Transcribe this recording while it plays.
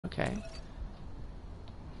Okay.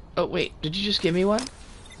 Oh, wait. Did you just give me one?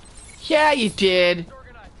 Yeah, you did!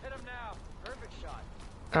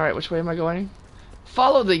 Alright, which way am I going?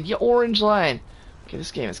 Follow the orange line! Okay,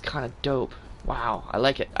 this game is kind of dope. Wow, I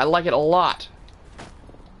like it. I like it a lot.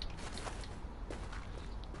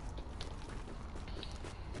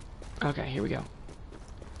 Okay, here we go.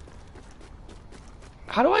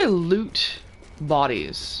 How do I loot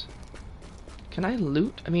bodies? Can I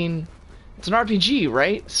loot? I mean, it's an RPG,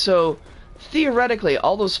 right? So, theoretically,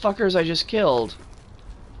 all those fuckers I just killed,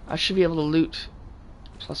 I should be able to loot.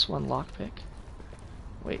 +1 lockpick.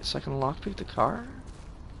 Wait, so I can lockpick the car?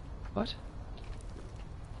 What?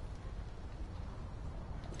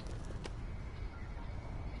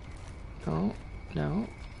 No, no.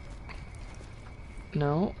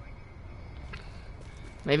 No.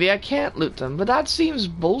 Maybe I can't loot them, but that seems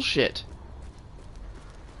bullshit.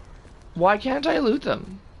 Why can't I loot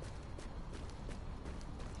them?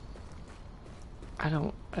 I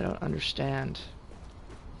don't understand.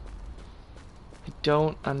 I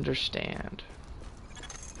don't understand.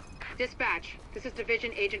 Dispatch, this is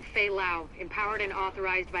Division Agent Fei Lau, empowered and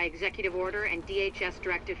authorized by Executive Order and DHS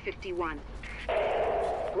Directive 51.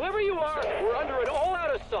 Whoever you are, we're under an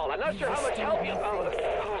all-out assault. I'm not sure how much help you...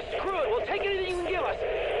 screw it, we'll take anything you can give us.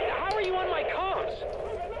 How are you on my comms?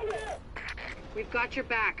 We've got your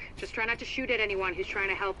back. Just try not to shoot at anyone who's trying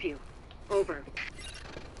to help you. Over.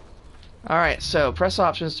 Alright, so press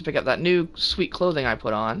options to pick up that new sweet clothing I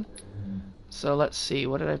put on. So let's see,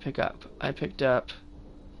 what did I pick up? I picked up...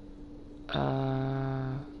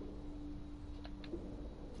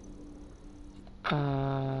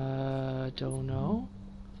 don't know.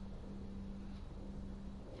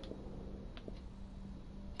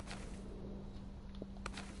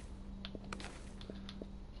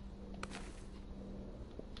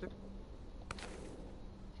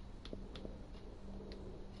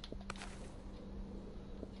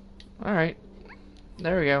 Alright.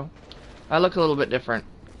 There we go. I look a little bit different.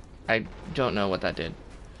 I don't know what that did.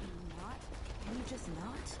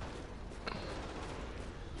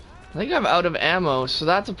 I think I'm out of ammo, so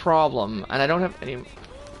that's a problem. And I don't have any...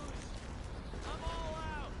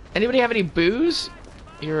 Anybody have any booze?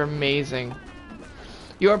 You're amazing.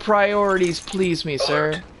 Your priorities please me,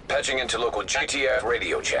 sir. Patching into local GTF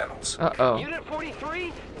radio channels. Uh-oh. Unit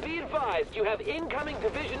 43, be advised, you have incoming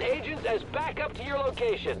division agents as backup to your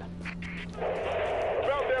location.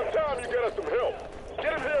 About damn time you get us some help.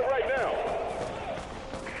 Get him here right now.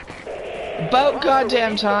 About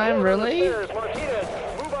goddamn time, really? Martinez,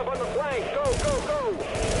 move up on the flank. Go, go, go.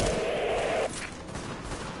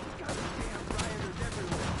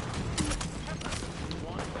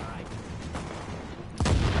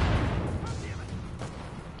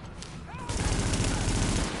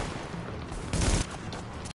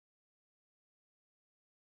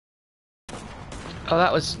 Oh,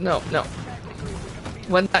 that was... No.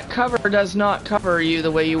 When that cover does not cover you the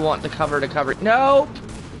way you want the cover to cover... Nope!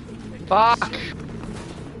 Fuck!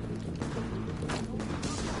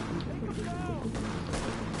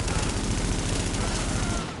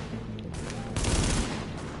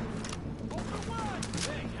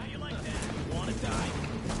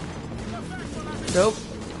 Nope.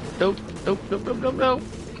 Nope.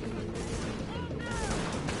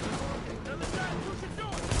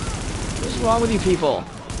 What's wrong with you people?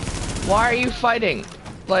 Why are you fighting?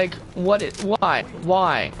 Like, why?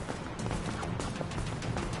 Why?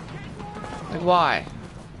 Like, why?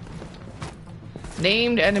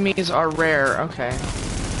 Named enemies are rare, okay.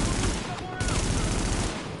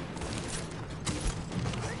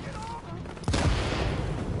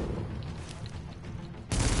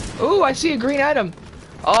 Ooh, I see a green item.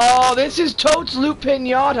 Oh, this is Totes Loot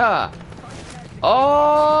Pinata.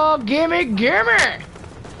 Oh, gimme!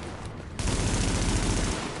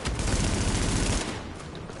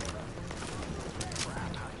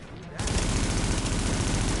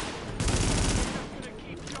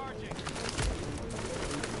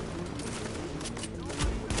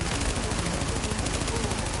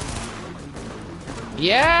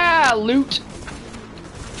 Yeah, loot.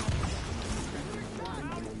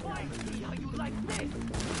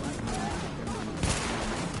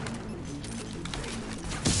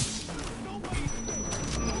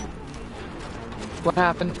 What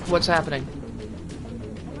happened? What's happening?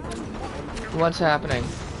 What's happening?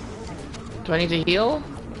 Do I need to heal?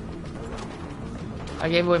 I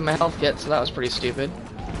gave away my health kit, so that was pretty stupid.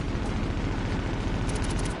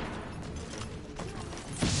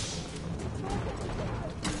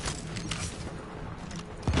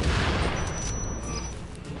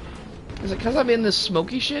 Is it because I'm in this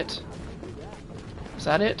smoky shit? Is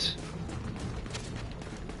that it?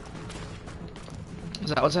 Is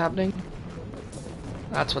that what's happening?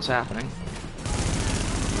 That's what's happening.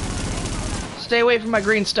 Stay away from my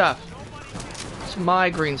green stuff. It's my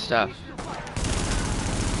green stuff.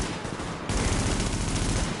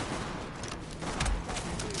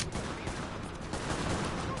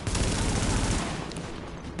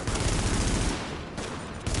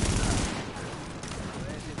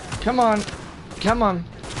 Come on. Come on.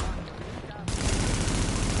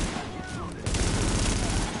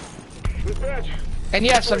 Dispatch. And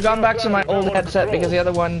yes, I've gone back to my old headset because the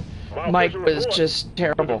other one, mic, was just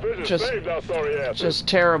terrible. Just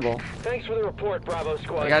terrible. Thanks for the report, Bravo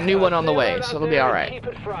Squad. I got a new one on the Stay way, right so out it'll be there and alright. Keep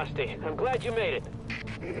it frosty. I'm glad you made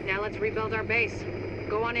it. Now let's rebuild our base.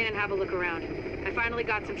 Go on in and have a look around. I finally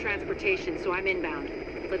got some transportation, so I'm inbound.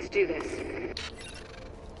 Let's do this.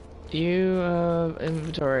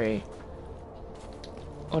 Inventory.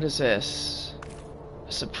 What is this? A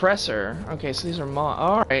suppressor. Okay, so these are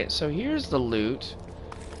alright, so here's the loot.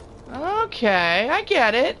 Okay, I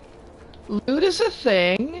get it. Loot is a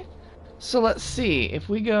thing. So let's see. If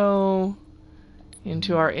we go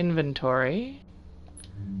into our inventory,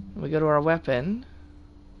 we go to our weapon.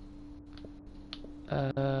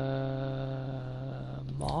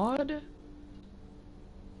 Mod?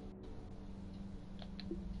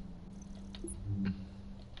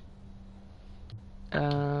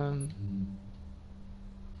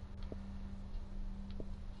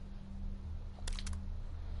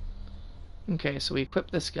 Okay, so we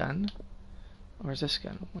equip this gun. Where's this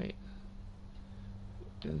gun? Wait.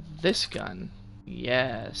 This gun.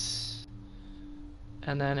 Yes.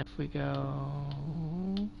 And then if we go...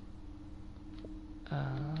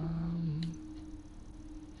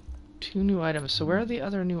 two new items. So where are the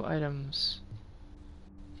other new items?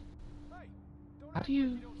 How do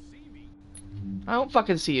you... I don't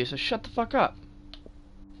fucking see you, so shut the fuck up.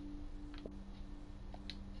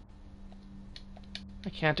 I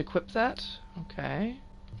can't equip that? Okay.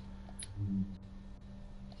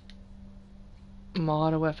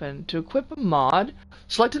 Mod a weapon. To equip a mod,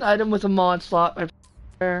 select an item with a mod slot.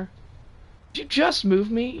 Did you just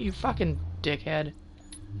move me, you fucking dickhead?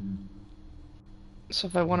 So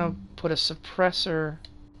if I want to put a suppressor...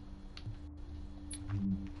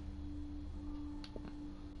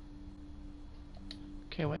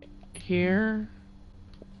 Okay, wait. Here...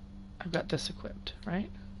 I've got this equipped, right?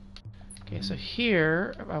 Okay, so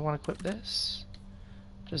here, I want to equip this.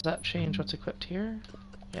 Does that change what's equipped here?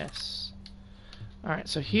 Yes. Alright,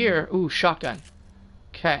 so here... Ooh, shotgun.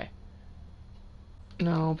 Okay.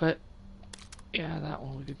 No, but... Yeah, that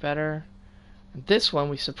one would be better. And this one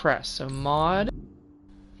we suppress. So mod...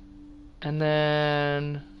 And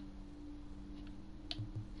then...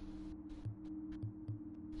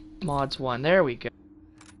 Mods 1. There we go.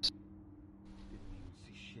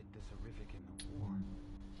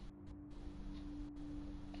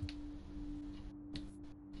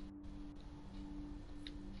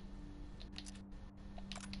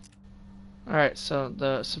 Alright, so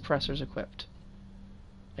the suppressor's equipped.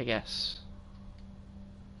 I guess.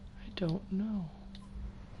 I don't know.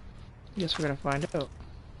 I guess we're gonna find out.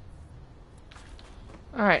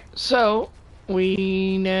 Alright, so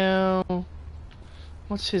we now...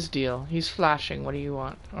 What's his deal? He's flashing. What do you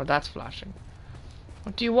want? Oh, that's flashing.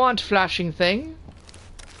 What do you want, flashing thing?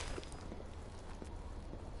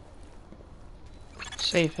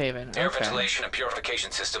 Safe haven. Air Okay. ventilation and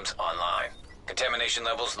purification systems online. Contamination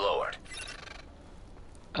levels lowered.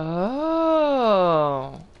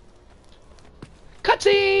 Oh.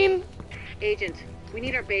 Cutscene! Agent, we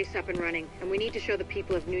need our base up and running, and we need to show the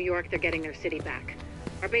people of New York they're getting their city back.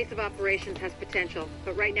 Our base of operations has potential,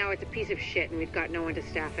 but right now it's a piece of shit and we've got no one to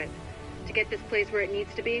staff it. To get this place where it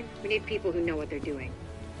needs to be, we need people who know what they're doing.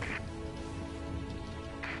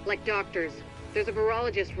 Like doctors. There's a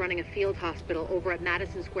virologist running a field hospital over at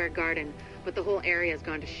Madison Square Garden, but the whole area's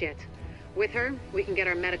gone to shit. With her, we can get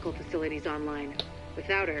our medical facilities online.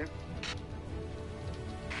 Without her...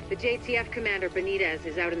 The JTF commander, Benitez,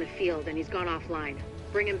 is out in the field and he's gone offline.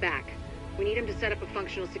 Bring him back. We need him to set up a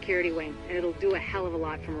functional security wing, and it'll do a hell of a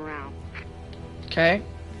lot for morale. Okay.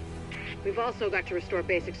 We've also got to restore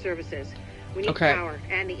basic services. We need power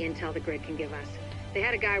and the intel the grid can give us. They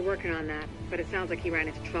had a guy working on that, but it sounds like he ran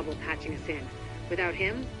into trouble patching us in. Without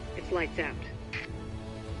him, it's lights out.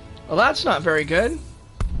 Well, that's not very good.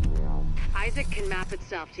 Isaac can map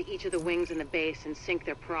itself to each of the wings in the base and sync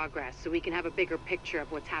their progress, so we can have a bigger picture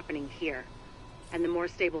of what's happening here. And the more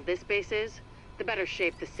stable this base is, the better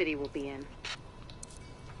shape the city will be in.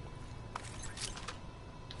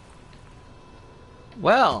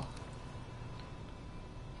 Well.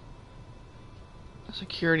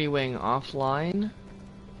 Security wing offline.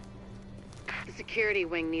 The security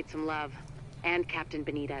wing needs some love. and Captain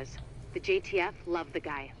Benitez. The JTF love the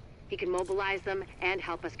guy. He can mobilize them and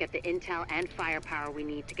help us get the intel and firepower we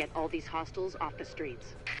need to get all these hostiles off the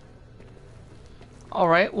streets.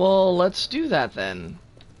 Alright, well, let's do that then.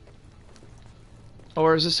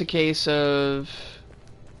 Or is this a case of...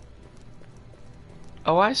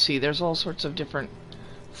 Oh, I see. There's all sorts of different...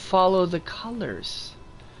 Follow the colors.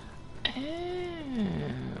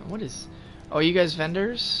 What is... Oh, you guys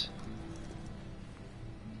vendors?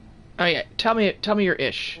 Oh yeah, tell me your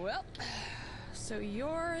ish. Well, so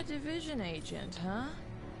you're a division agent, huh?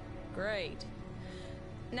 Great.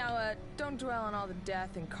 Now, don't dwell on all the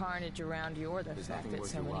death and carnage around you, or the fact that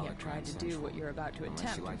so many have tried to do what you're about to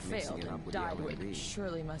attempt and failed and died what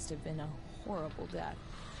surely must have been a horrible death.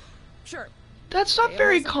 Sure. That's not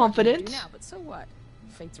very confident. Now, but so what?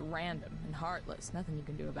 Fate's random and heartless. Nothing you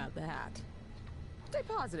can do about that. Stay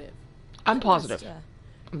positive. I'm positive.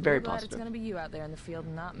 I'm very glad positive. It's gonna be you out there in the field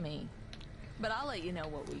and not me. But I'll let you know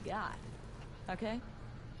what we got. Okay?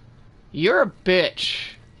 You're a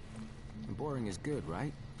bitch. Boring is good,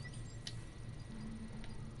 right?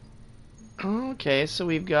 Okay, so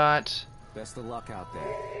we've got... Best of luck out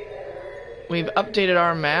there. We've updated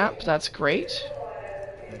our map. That's great.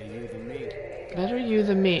 Better you than me. Better you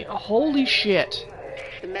than me. Holy shit.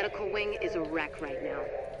 The medical wing is a wreck right now.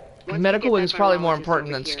 The Once medical we wing get is that probably more virologist important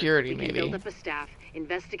over than here, security, we can maybe. build up a staff,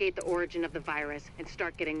 investigate the origin of the virus, and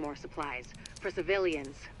start getting more supplies. For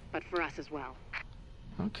civilians, but for us as well.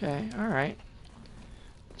 Okay, alright.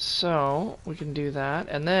 So, we can do that.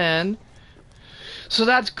 And then... So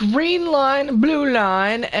that's green line, blue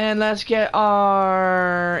line, and let's get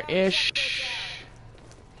our... ish...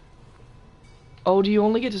 Oh, do you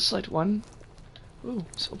only get to select one? Ooh,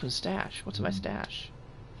 it's open stash. What's in my stash?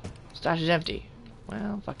 Stash is empty.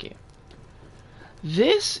 Well, fuck you.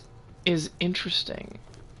 This is interesting.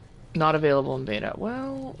 Not available in beta.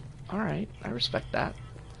 Well, alright. I respect that.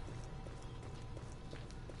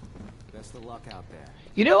 Best of luck out there.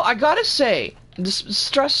 You know, I gotta say, this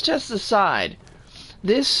stress test aside,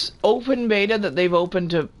 this open beta that they've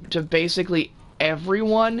opened to basically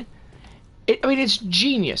everyone, I mean, it's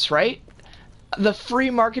genius, right? The free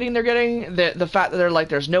marketing they're getting, the fact that they're like,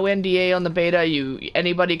 there's no NDA on the beta,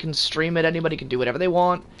 anybody can stream it, anybody can do whatever they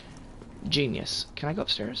want. Genius. Can I go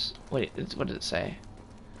upstairs? Wait, what did it say?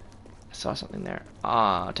 I saw something there.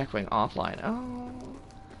 Tech wing offline. Oh,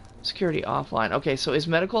 security offline. Okay, so is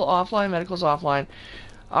medical offline? Medical's offline.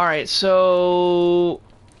 Alright, so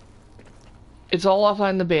it's all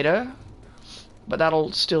offline in the beta, but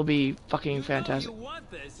that'll still be fucking fantastic. You want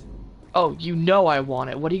this? Oh, you know I want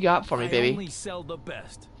it. What do you got for me, baby? I only sell the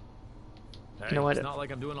best. Hey, No, I it's don't. not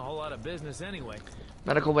like I'm doing a whole lot of business anyway.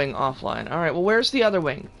 Medical wing offline. Alright, well, where's the other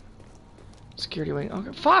wing? Security wing.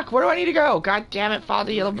 Okay, fuck, where do I need to go? God damn it, follow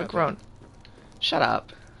the yellow brick road. Shut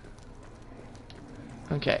up.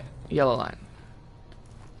 Okay, yellow line.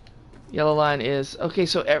 Yellow line is... Okay,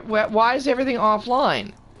 so why is everything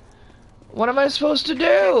offline? What am I supposed to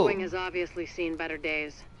do? Wing has obviously seen better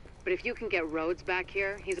days. But if you can get Rhodes back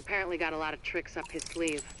here, he's apparently got a lot of tricks up his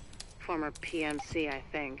sleeve. Former PMC, I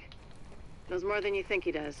think. Knows more than you think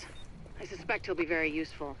he does. I suspect he'll be very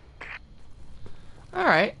useful.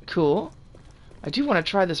 Alright, cool. I do want to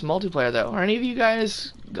try this multiplayer, though. Are any of you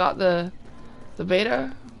guys got the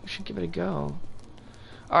beta? We should give it a go.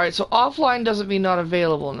 Alright, so offline doesn't mean not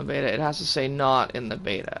available in the beta. It has to say not in the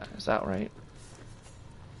beta. Is that right?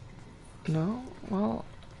 No? Well...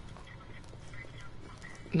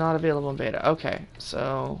 Not available in beta. Okay,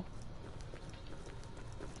 so...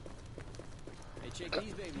 Hey, check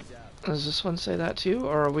these babies out. Does this one say that too?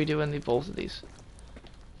 Or are we doing both of these?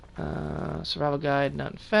 Survival guide,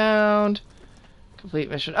 none found. Complete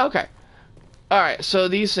mission. Okay. Alright, so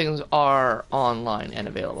these things are online and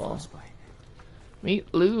available.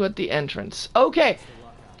 Meet Lou at the entrance. Okay!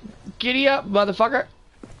 Giddy up, motherfucker!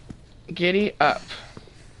 Giddy up.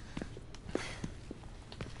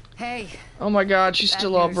 Hey. Oh my god, she's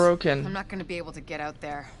still all broken. I'm not gonna be able to get out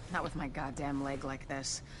there. Not with my goddamn leg like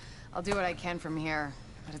this. I'll do what I can from here,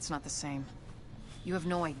 but it's not the same. You have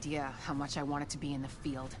no idea how much I wanted to be in the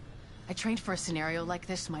field. I trained for a scenario like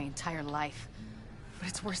this my entire life. But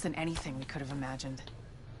it's worse than anything we could have imagined.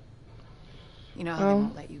 You know how they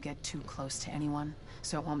won't let you get too close to anyone,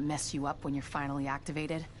 so it won't mess you up when you're finally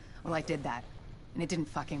activated? Well, I did that, and it didn't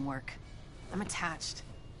fucking work. I'm attached.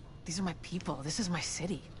 These are my people. This is my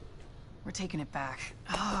city. We're taking it back.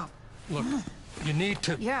 Oh. Look, you need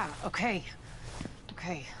to... Yeah, okay.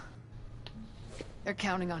 Okay. They're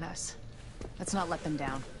counting on us. Let's not let them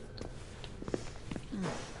down.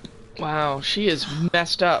 Wow, she is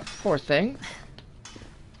messed up. Poor thing.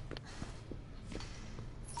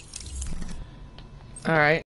 Alright.